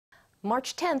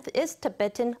March 10th is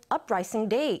Tibetan Uprising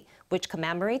Day, which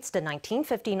commemorates the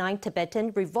 1959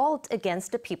 Tibetan revolt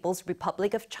against the People's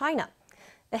Republic of China.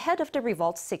 Ahead of the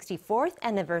revolt's 64th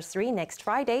anniversary next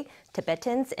Friday,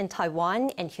 Tibetans in Taiwan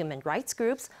and human rights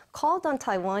groups called on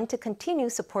Taiwan to continue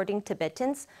supporting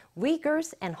Tibetans,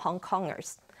 Uyghurs and Hong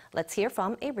Kongers. Let's hear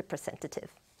from a representative.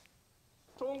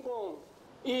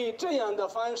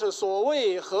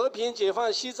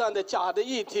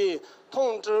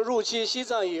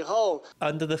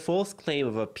 Under the false claim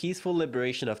of a peaceful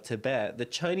liberation of Tibet, the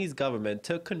Chinese government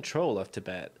took control of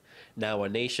Tibet. Now our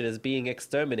nation is being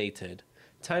exterminated.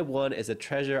 Taiwan is a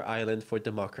treasure island for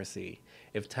democracy.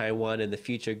 If Taiwan in the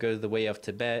future goes the way of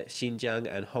Tibet,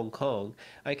 Xinjiang and Hong Kong,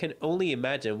 I can only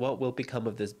imagine what will become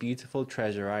of this beautiful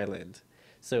treasure island.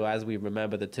 So as we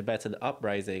remember the Tibetan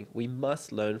Uprising, we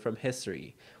must learn from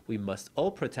history. We must all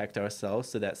protect ourselves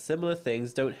so that similar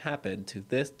things don't happen to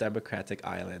this democratic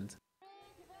island.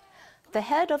 The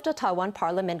head of the Taiwan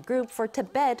Parliament Group for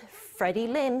Tibet, Freddie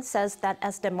Lim, says that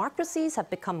as democracies have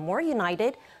become more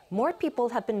united, more people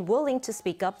have been willing to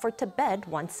speak up for Tibet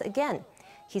once again.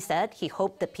 He said he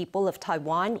hoped the people of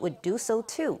Taiwan would do so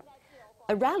too.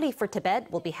 A rally for Tibet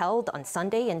will be held on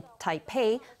Sunday in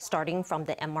Taipei, starting from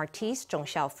the MRT's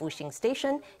Zhongxiao Fuxing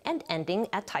station and ending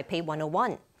at Taipei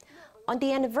 101. On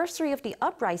the anniversary of the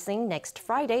uprising next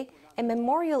Friday, a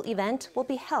memorial event will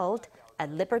be held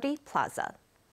at Liberty Plaza.